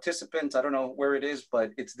the participants. I don't know where it is,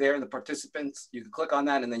 but it's there in the participants. You can click on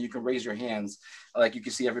that and then you can raise your hands like you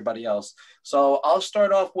can see everybody else. So I'll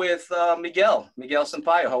start off with Miguel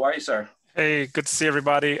Sampaio. How are you, sir? Hey, good to see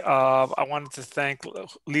everybody. I wanted to thank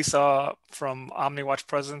Lisa from OmniWatch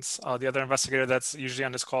Presence, the other investigator that's usually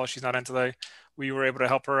on this call. She's not in today. We were able to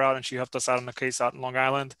help her out and she helped us out on the case out in Long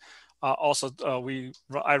Island. Also,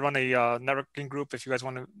 I run a networking group. If you guys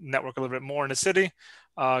want to network a little bit more in the city,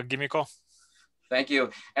 give me a call. Thank you.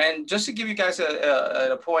 And just to give you guys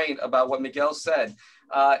a point about what Miguel said,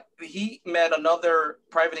 he met another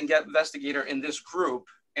private investigator in this group.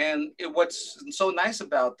 And what's so nice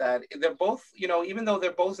about that, they're both, even though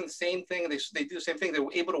they're both in the same thing, they do the same thing, they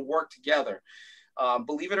were able to work together.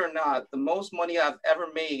 Believe it or not, the most money I've ever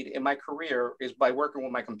made in my career is by working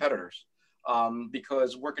with my competitors.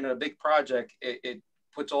 Because working on a big project, it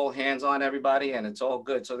puts all hands on everybody and it's all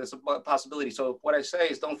good. So there's a possibility. So what I say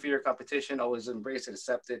is don't fear competition, always embrace it,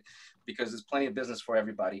 accept it, because there's plenty of business for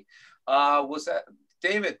everybody. Was that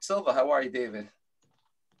David Silva? How are you, David?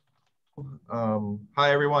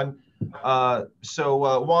 Hi, everyone.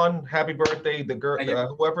 Juan, happy birthday. The girl,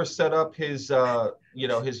 whoever set up his,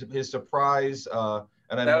 his surprise. And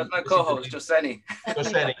that was my co-host, Joseni.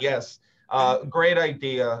 Joseni, yes. Great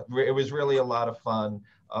idea. It was really a lot of fun.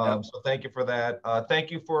 So thank you for that. Thank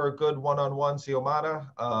you for a good one-on-one, Xiomara.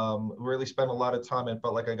 Really spent a lot of time and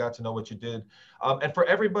felt like I got to know what you did. And for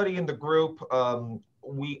everybody in the group,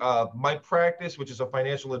 my practice, which is a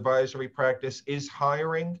financial advisory practice, is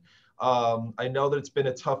hiring. I know that it's been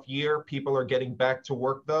a tough year. People are getting back to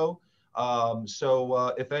work though.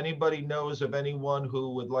 So if anybody knows of anyone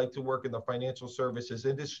who would like to work in the financial services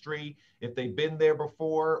industry, if they've been there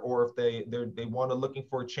before, or if they want to looking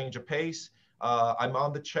for a change of pace, I'm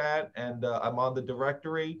on the chat and I'm on the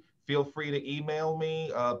directory. Feel free to email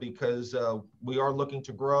me because we are looking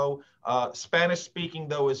to grow. Spanish speaking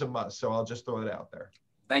though is a must, so I'll just throw it out there.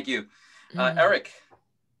 Thank you. Eric.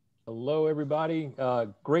 Hello, everybody.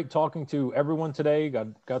 Great talking to everyone today.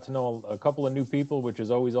 Got to know a couple of new people, which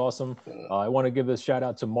is always awesome. I want to give this shout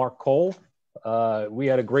out to Mark Cole. We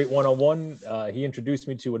had a great one-on-one. He introduced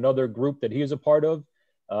me to another group that he is a part of.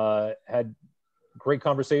 Had great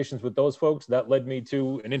conversations with those folks. That led me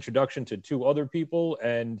to an introduction to two other people,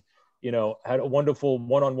 and had a wonderful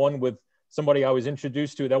one-on-one with somebody I was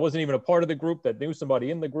introduced to that wasn't even a part of the group, that knew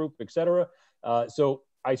somebody in the group, etc. So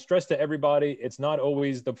I stress to everybody, it's not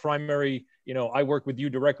always the primary, I work with you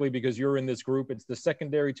directly because you're in this group. It's the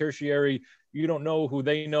secondary, tertiary, you don't know who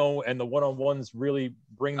they know, and the one-on-ones really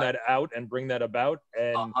bring that out and bring that about.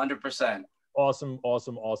 And 100%. Awesome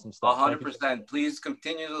stuff. 100%. Please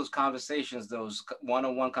continue those conversations. Those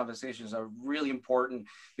one-on-one conversations are really important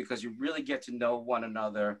because you really get to know one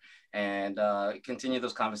another, and continue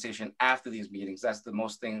those conversations after these meetings. That's the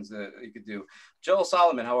most things that you could do. Joel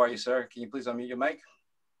Solomon, how are you, sir? Can you please unmute your mic?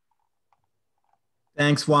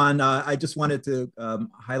 Thanks, Juan. I just wanted to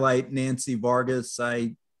highlight Nancy Vargas.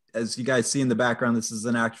 As you guys see in the background, this is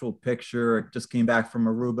an actual picture. It just came back from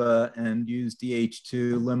Aruba and used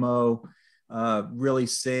DH2 limo. Really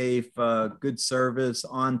safe, good service,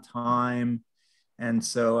 on time. And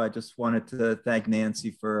so I just wanted to thank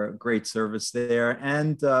Nancy for a great service there.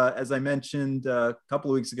 And as I mentioned a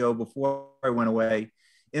couple of weeks ago before I went away,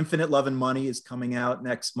 Infinite Love and Money is coming out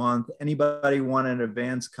next month. Anybody want an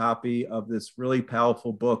advanced copy of this really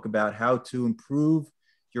powerful book about how to improve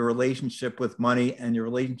your relationship with money and your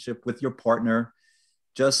relationship with your partner?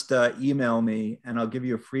 Just email me and I'll give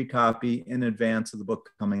you a free copy in advance of the book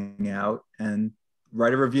coming out, and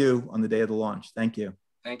write a review on the day of the launch. Thank you.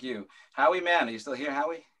 Thank you. Howie Mann, are you still here,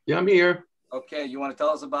 Howie? Yeah, I'm here. Okay, you want to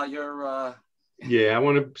tell us about your... Yeah, I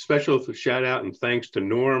want a special shout out and thanks to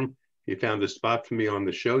Norm. He found a spot for me on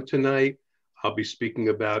the show tonight. I'll be speaking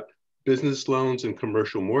about business loans, and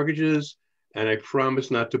commercial mortgages. And I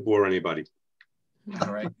promise not to bore anybody.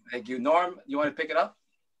 All right, thank you. Norm, you want to pick it up?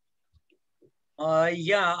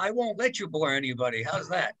 Yeah, I won't let you bore anybody. How's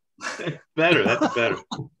that? Better, that's better.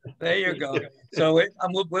 There you go. So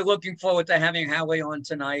we're looking forward to having Howie on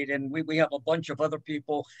tonight. And we have a bunch of other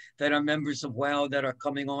people that are members of WOW that are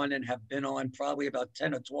coming on and have been on, probably about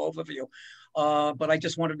 10 or 12 of you. But I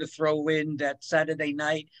just wanted to throw in that Saturday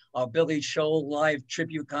night, Billy Shoal live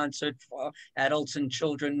tribute concert for adults and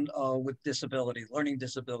children with disabilities, learning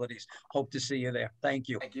disabilities. Hope to see you there. Thank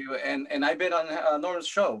you. Thank you. And I've been on Norm's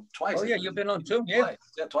show twice. Oh yeah, you've been on too. Yeah,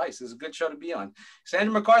 twice. It's a good show to be on.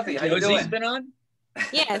 Sandra McCarthy, how you doing? Rosie's been on.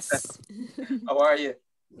 Yes. How are you?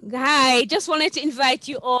 Hi, just wanted to invite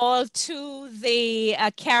you all to the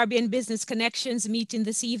Caribbean Business Connections meeting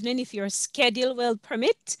this evening, if your schedule will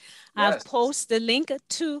permit. I'll post the link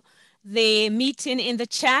to the meeting in the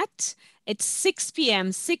chat. It's 6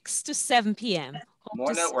 p.m., 6 to 7 p.m.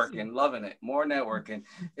 More networking, loving it. More networking.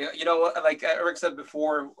 You know, like Eric said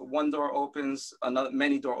before, one door opens,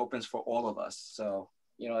 many door opens for all of us. So,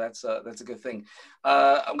 you know, that's a good thing.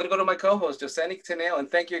 I'm going to go to my co-host, Joseni Teneo, and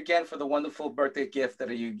thank you again for the wonderful birthday gift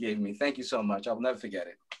that you gave me. Thank you so much. I'll never forget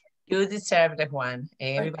it. You deserve it, Juan.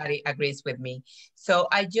 Everybody agrees with me. So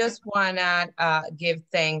I just want to give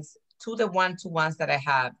thanks to the one-to-ones that I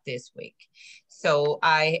have this week. So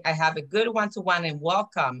I have a good one-to-one, and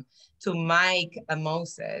welcome to Mike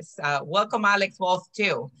Moses. Welcome Alex Wolf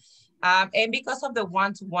too. And because of the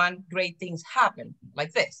one-to-one, great things happen,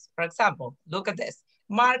 like this. For example, look at this.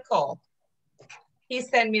 Marco, he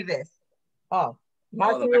sent me this. Oh,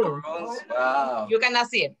 macaroons. Wow. You cannot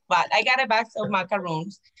see it, but I got a box of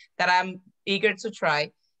macaroons that I'm eager to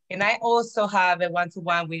try. And I also have a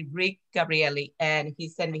one-to-one with Rick Gabrielli, and he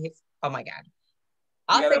sent me his, oh my God.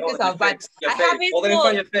 I'll take this off, but I have his book. Hold it in front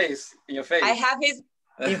of your face, in your face. I have his,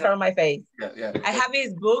 in front of my face. Yeah. I have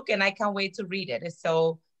his book and I can't wait to read it.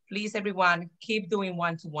 So please, everyone, keep doing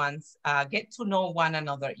one-to-ones. Get to know one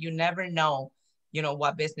another. You never know, you know,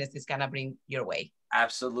 what business is gonna bring your way.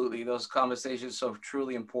 Absolutely, those conversations are so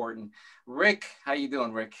truly important. Rick, how you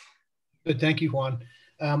doing, Rick? Good, thank you, Juan.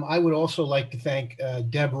 I would also like to thank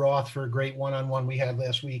Deb Roth for a great one-on-one we had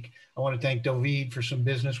last week. I want to thank David for some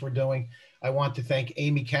business we're doing. I want to thank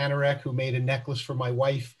Amy Kanarek, who made a necklace for my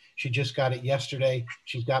wife. She just got it yesterday.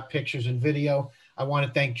 She's got pictures and video. I want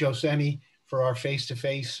to thank Joseni for our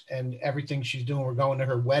face-to-face and everything she's doing. We're going to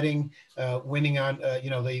her wedding, winning on,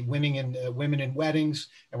 the winning in women in weddings,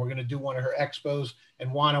 and we're going to do one of her expos.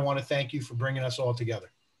 And Juan, I want to thank you for bringing us all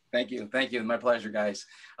together. Thank you. My pleasure, guys.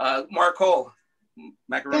 Mark Cole,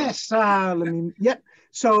 macaroni. Yes,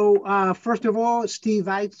 So first of all, Steve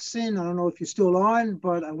Eitzen, I don't know if you're still on,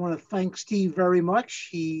 but I want to thank Steve very much.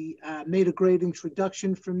 He made a great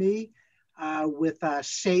introduction for me with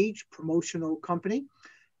Sage Promotional Company.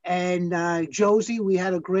 And Josie, we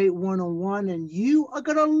had a great one-on-one, and you are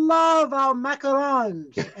gonna love our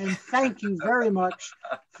macarons. And thank you very much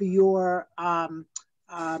for your for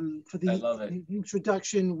the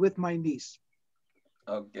introduction with my niece.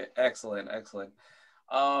 Okay, excellent.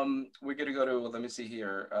 We're gonna go to, let me see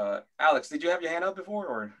here. Alex, did you have your hand up before,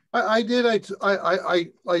 or? I did.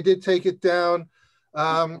 I did take it down.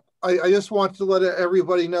 I just want to let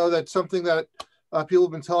everybody know that something that people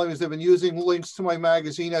have been telling me is they've been using links to my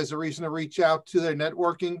magazine as a reason to reach out to their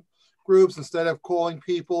networking groups instead of calling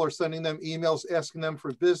people or sending them emails asking them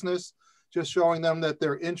for business, just showing them that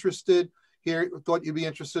they're interested. Here, thought you'd be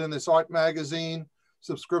interested in this art magazine.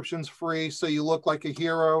 Subscription's free, so you look like a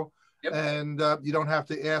hero. Yep. And you don't have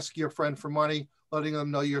to ask your friend for money, letting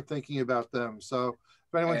them know you're thinking about them. So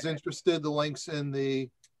if anyone's interested, the link's in the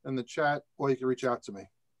chat, or you can reach out to me.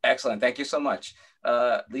 Excellent. Thank you so much.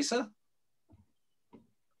 Lisa?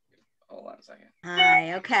 Hold on a second.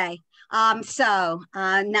 Hi, okay.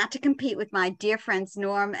 Not to compete with my dear friends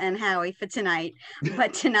Norm and Howie for tonight,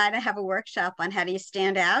 but tonight I have a workshop on how do you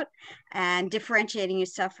stand out and differentiating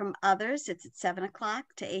yourself from others. It's at 7 o'clock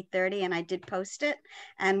to 8:30, and I did post it.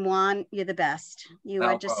 And Juan, you're the best. You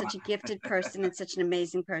are just such a gifted person and such an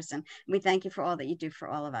amazing person. We thank you for all that you do for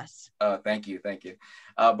all of us. Thank you.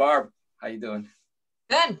 Barb, how you doing?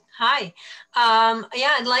 Good. Hi.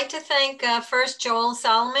 I'd like to thank first Joel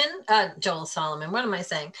Solomon. What am I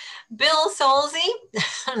saying? Bill Solzy. I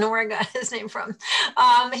don't know where I got his name from.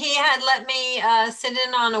 He had let me sit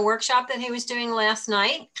in on a workshop that he was doing last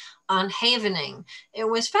night on havening. It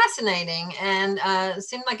was fascinating and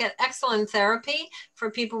seemed like an excellent therapy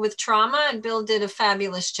for people with trauma, and Bill did a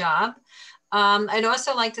fabulous job. I'd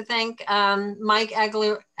also like to thank Mike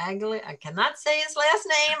Aguiliaro, I cannot say his last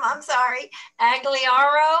name, I'm sorry,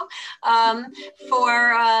 Aguiliaro,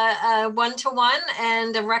 for a one-to-one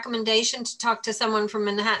and a recommendation to talk to someone from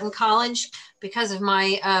Manhattan College because of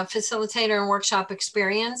my facilitator and workshop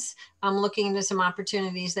experience. I'm looking into some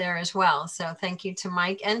opportunities there as well. So thank you to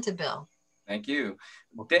Mike and to Bill. Thank you.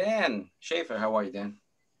 Dan Schaefer, how are you, Dan?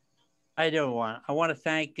 I do. I want to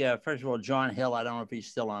thank, first of all, John Hill. I don't know if he's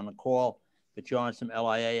still on the call, but John's from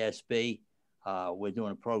LIASB. We're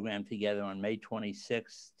doing a program together on May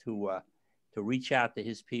 26th to reach out to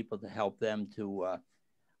his people to help them to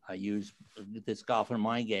use this Golf and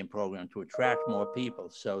Mind Game program to attract more people.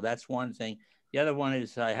 So that's one thing. The other one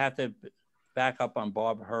is I have to back up on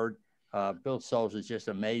Bob Hurd. Bill Souls is just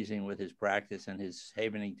amazing with his practice and his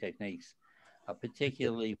havening techniques,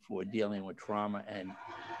 particularly for dealing with trauma and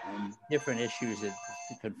different issues that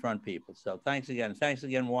confront people. So thanks again. Thanks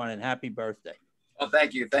again, Juan, and happy birthday. Oh,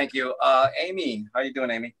 thank you. Thank you. Amy, how you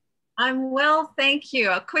doing, Amy? I'm well, thank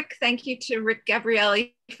you. A quick thank you to Rick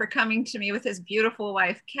Gabrielli for coming to me with his beautiful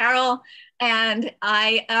wife, Carol. And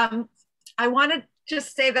I want to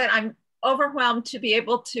just say that I'm overwhelmed to be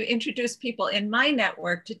able to introduce people in my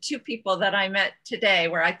network to two people that I met today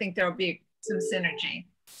where I think there will be some synergy.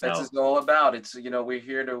 That's what it's all about. It's, you know, we're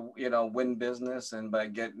here to, you know, win business and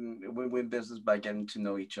win business by getting to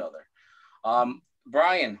know each other.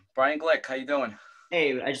 Brian Glick, how you doing?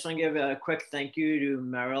 Hey, I just want to give a quick thank you to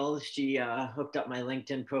Meryl. She hooked up my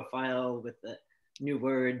LinkedIn profile with the new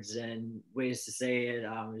words and ways to say it.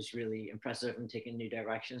 It was really impressive and taking new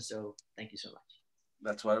directions. So thank you so much.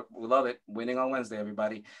 That's why we love it. Winning on Wednesday,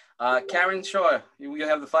 everybody. Karen Shaw, you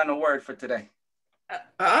have the final word for today.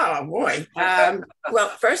 Oh boy. Well,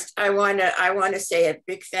 first I want to say a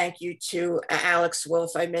big thank you to Alex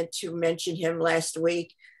Wolf. I meant to mention him last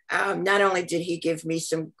week. Not only did he give me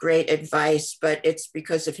some great advice, but it's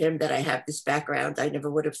because of him that I have this background. I never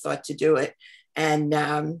would have thought to do it. And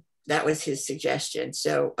that was his suggestion.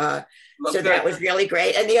 So that was really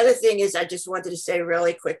great. And the other thing is, I just wanted to say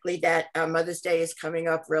really quickly that Mother's Day is coming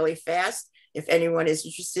up really fast. If anyone is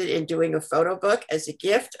interested in doing a photo book as a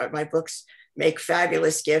gift, my books make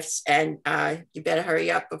fabulous gifts, and you better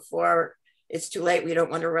hurry up before it's too late. We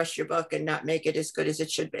don't want to rush your book and not make it as good as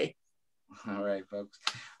it should be. All right, folks.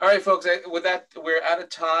 All right, folks, with that, we're out of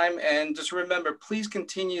time. And just remember, please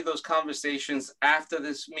continue those conversations after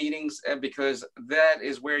this meetings, because that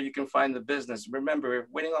is where you can find the business. Remember,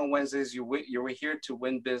 Winning on Wednesdays, you're here to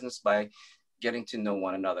win business by getting to know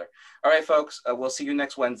one another. All right, folks, we'll see you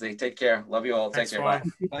next Wednesday. Take care. Love you all. Take care. Bye.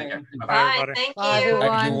 Bye. Thank you. Bye,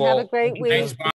 everyone. Have a great week.